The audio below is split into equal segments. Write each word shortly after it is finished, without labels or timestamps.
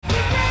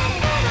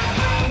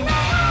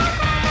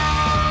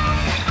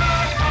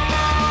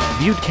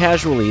Viewed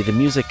casually, the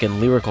music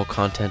and lyrical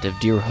content of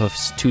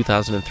Deerhoof's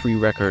 2003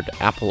 record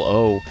Apple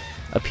O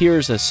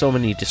appears as so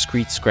many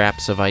discrete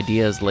scraps of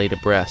ideas laid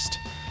abreast.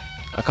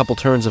 A couple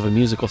turns of a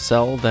musical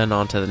cell, then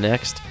on to the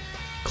next.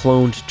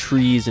 Cloned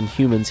trees and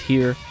humans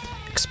here,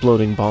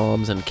 exploding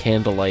bombs and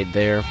candlelight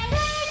there.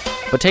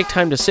 But take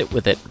time to sit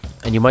with it,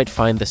 and you might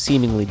find the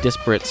seemingly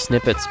disparate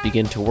snippets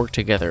begin to work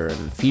together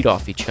and feed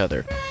off each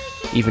other,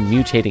 even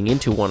mutating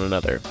into one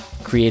another,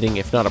 creating,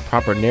 if not a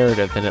proper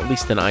narrative, then at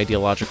least an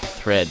ideological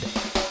thread.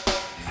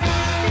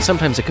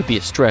 Sometimes it could be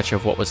a stretch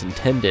of what was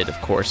intended, of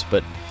course,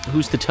 but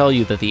who's to tell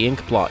you that the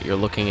ink blot you're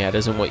looking at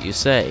isn't what you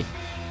say?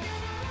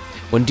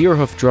 When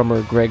Deerhoof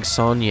drummer Greg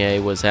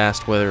Saunier was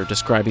asked whether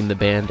describing the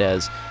band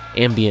as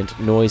ambient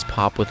noise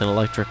pop with an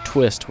electric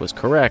twist was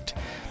correct,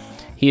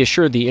 he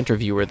assured the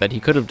interviewer that he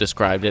could have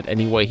described it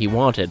any way he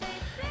wanted,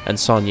 and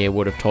Saunier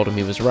would have told him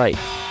he was right.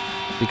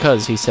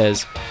 Because, he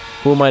says,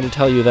 who am I to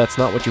tell you that's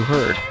not what you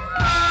heard?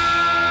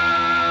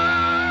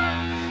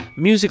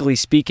 Musically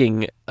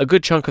speaking, a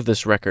good chunk of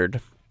this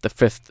record, the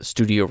fifth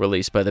studio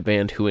release by the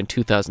band who in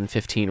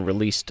 2015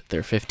 released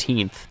their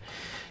 15th,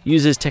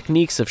 uses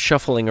techniques of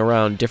shuffling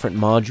around different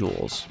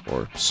modules,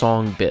 or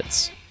song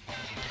bits.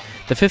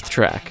 The fifth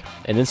track,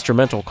 an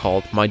instrumental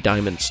called My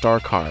Diamond Star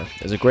Car,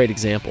 is a great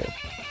example.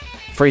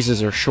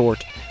 Phrases are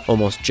short,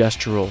 almost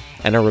gestural,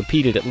 and are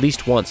repeated at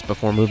least once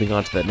before moving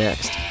on to the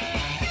next.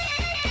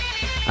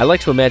 I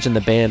like to imagine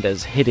the band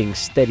as hitting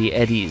steady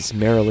eddies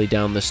merrily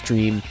down the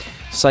stream,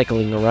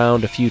 cycling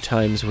around a few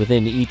times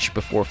within each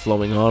before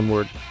flowing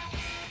onward.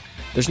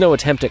 There's no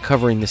attempt at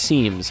covering the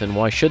seams, and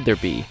why should there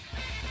be?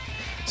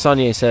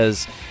 Saunier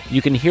says,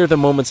 you can hear the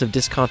moments of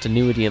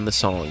discontinuity in the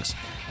songs,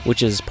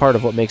 which is part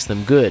of what makes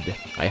them good,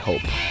 I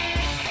hope.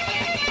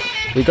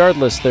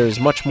 Regardless, there's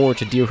much more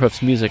to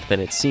Deerhoof's music than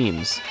it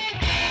seems.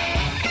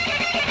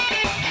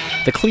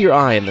 The clear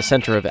eye in the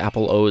center of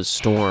Apple O's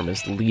storm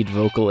is the lead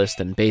vocalist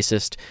and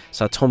bassist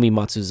Satomi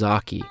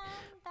Matsuzaki,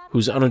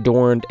 whose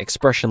unadorned,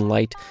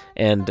 expression-light,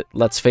 and,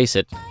 let's face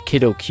it,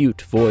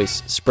 kiddo-cute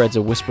voice spreads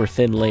a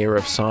whisper-thin layer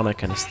of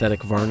sonic and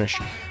aesthetic varnish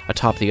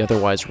atop the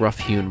otherwise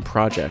rough-hewn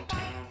project.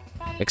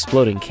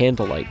 Exploding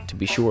candlelight, to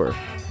be sure.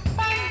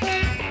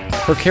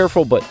 Her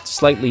careful but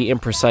slightly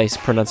imprecise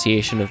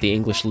pronunciation of the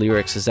English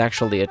lyrics is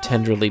actually a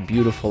tenderly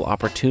beautiful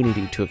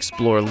opportunity to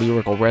explore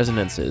lyrical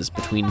resonances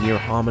between near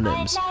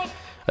homonyms,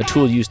 a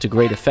tool used to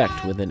great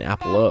effect within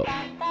Apple O.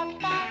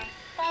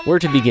 Where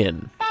to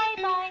begin?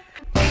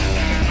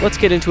 Let's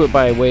get into it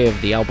by way of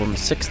the album's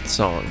sixth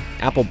song,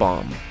 Apple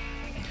Bomb.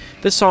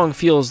 This song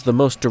feels the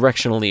most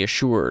directionally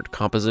assured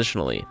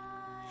compositionally.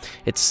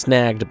 It's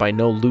snagged by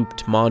no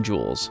looped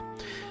modules.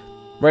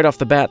 Right off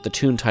the bat, the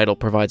tune title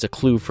provides a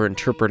clue for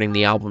interpreting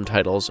the album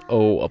title's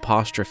O',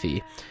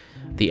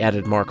 the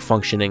added mark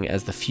functioning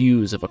as the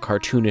fuse of a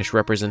cartoonish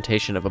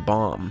representation of a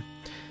bomb.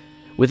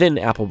 Within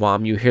Apple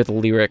Bomb, you hear the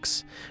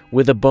lyrics,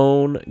 "With a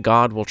bone,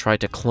 God will try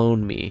to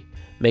clone me,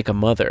 make a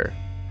mother,"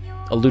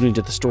 alluding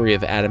to the story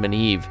of Adam and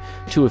Eve,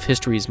 two of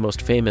history's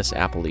most famous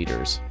apple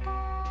eaters.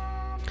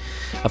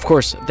 Of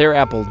course, their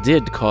apple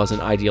did cause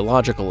an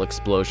ideological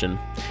explosion,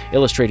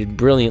 illustrated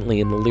brilliantly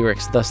in the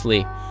lyrics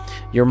thusly,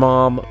 "Your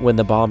mom, when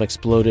the bomb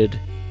exploded,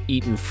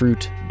 eaten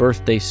fruit,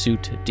 birthday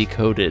suit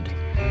decoded."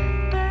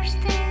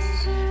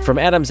 From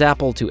Adam's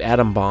apple to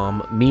atom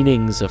bomb,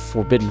 meanings of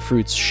forbidden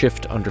fruits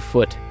shift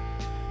underfoot.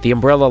 The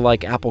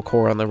umbrella-like apple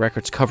core on the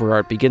record's cover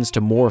art begins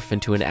to morph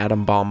into an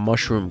atom bomb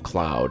mushroom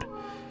cloud.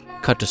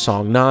 Cut to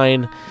song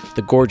 9,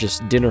 the gorgeous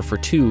Dinner for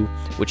Two,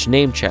 which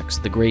name-checks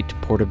the great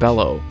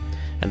Portobello,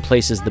 and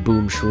places the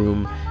boom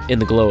shroom in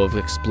the glow of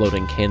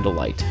exploding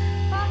candlelight.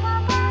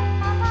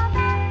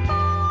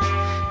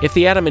 If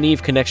the Adam and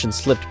Eve connection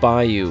slipped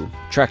by you,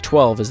 track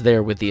 12 is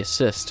there with the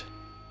assist.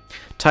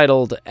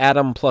 Titled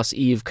Adam plus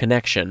Eve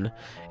Connection,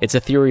 its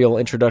ethereal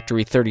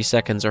introductory 30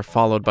 seconds are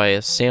followed by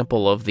a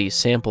sample of the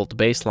sampled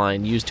bass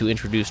line used to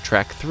introduce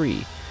track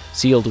 3,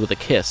 Sealed with a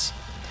Kiss.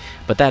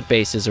 But that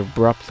bass is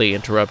abruptly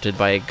interrupted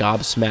by a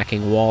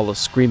gobsmacking wall of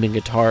screaming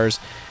guitars,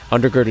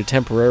 undergirded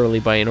temporarily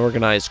by an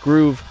organized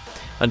groove,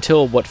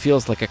 until what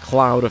feels like a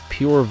cloud of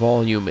pure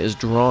volume is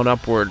drawn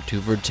upward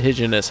to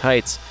vertiginous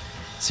heights.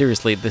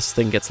 Seriously, this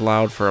thing gets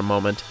loud for a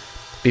moment,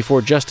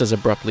 before just as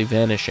abruptly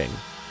vanishing,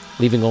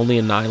 leaving only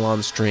a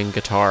nylon string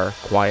guitar,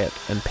 quiet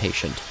and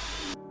patient.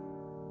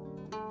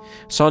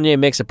 Saunier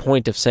makes a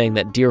point of saying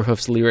that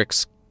Deerhoof's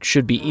lyrics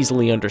should be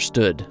easily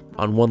understood,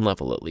 on one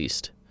level at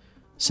least.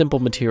 Simple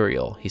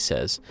material, he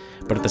says,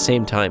 but at the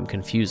same time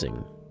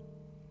confusing.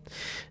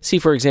 See,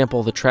 for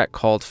example, the track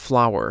called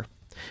Flower,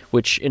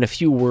 which, in a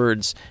few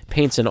words,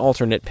 paints an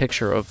alternate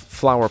picture of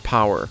flower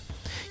power,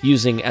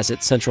 using as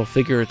its central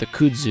figure the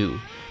kudzu,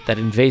 that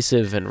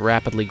invasive and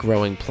rapidly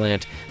growing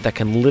plant that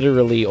can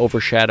literally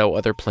overshadow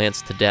other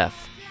plants to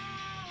death.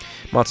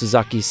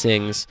 Matsuzaki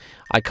sings,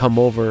 "I come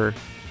over,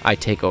 I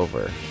take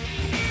over."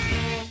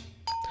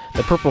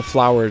 The purple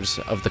flowers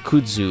of the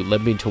kudzu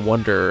led me to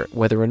wonder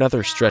whether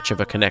another stretch of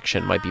a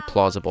connection might be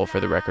plausible for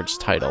the record's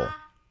title.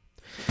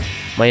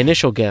 My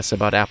initial guess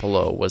about Apple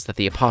O was that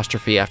the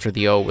apostrophe after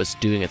the O was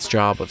doing its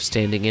job of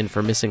standing in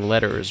for missing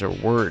letters or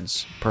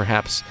words,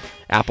 perhaps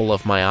apple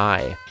of my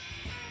eye.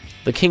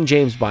 The King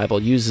James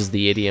Bible uses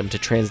the idiom to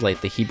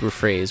translate the Hebrew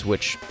phrase,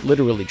 which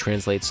literally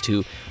translates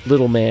to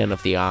little man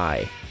of the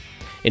eye,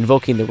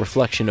 invoking the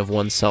reflection of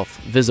oneself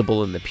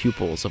visible in the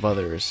pupils of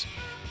others.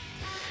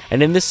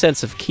 And in this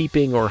sense of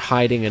keeping or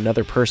hiding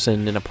another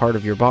person in a part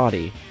of your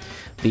body,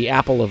 the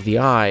apple of the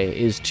eye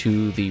is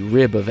to the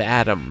rib of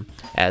Adam,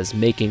 as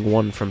making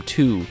one from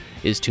two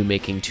is to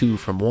making two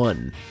from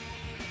one.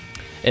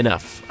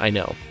 Enough, I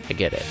know, I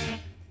get it.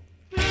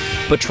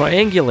 But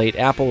triangulate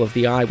apple of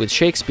the eye with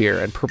Shakespeare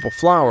and purple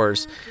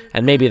flowers,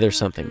 and maybe there's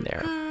something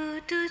there.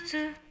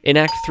 In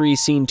Act 3,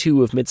 Scene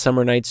 2 of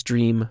Midsummer Night's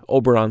Dream,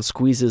 Oberon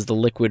squeezes the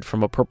liquid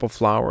from a purple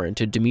flower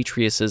into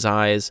Demetrius's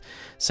eyes,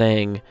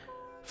 saying,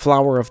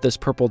 "Flower of this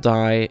purple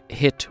dye,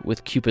 hit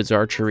with Cupid's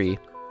archery,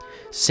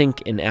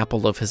 sink in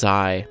apple of his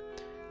eye,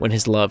 when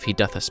his love he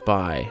doth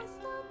espy."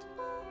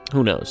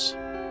 Who knows?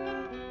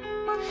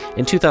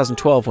 In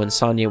 2012, when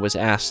Sanya was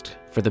asked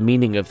for the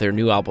meaning of their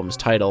new album's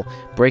title,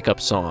 Breakup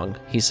Song,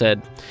 he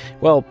said,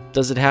 "Well,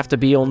 does it have to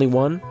be only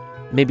one?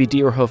 Maybe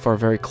Deerhoof are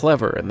very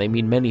clever and they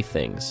mean many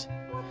things."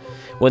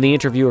 When the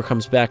interviewer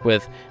comes back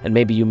with, "And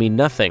maybe you mean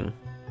nothing,"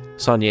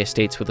 Sanya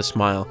states with a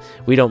smile,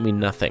 "We don't mean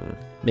nothing.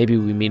 Maybe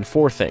we mean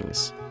four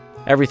things.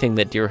 Everything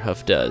that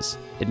Deerhoof does,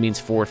 it means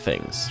four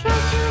things."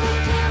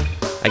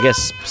 I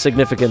guess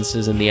significance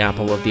is in the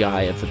apple of the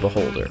eye of the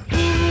beholder.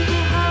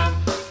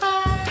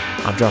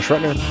 I'm Josh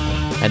Rutner,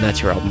 and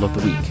that's your album of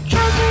the week.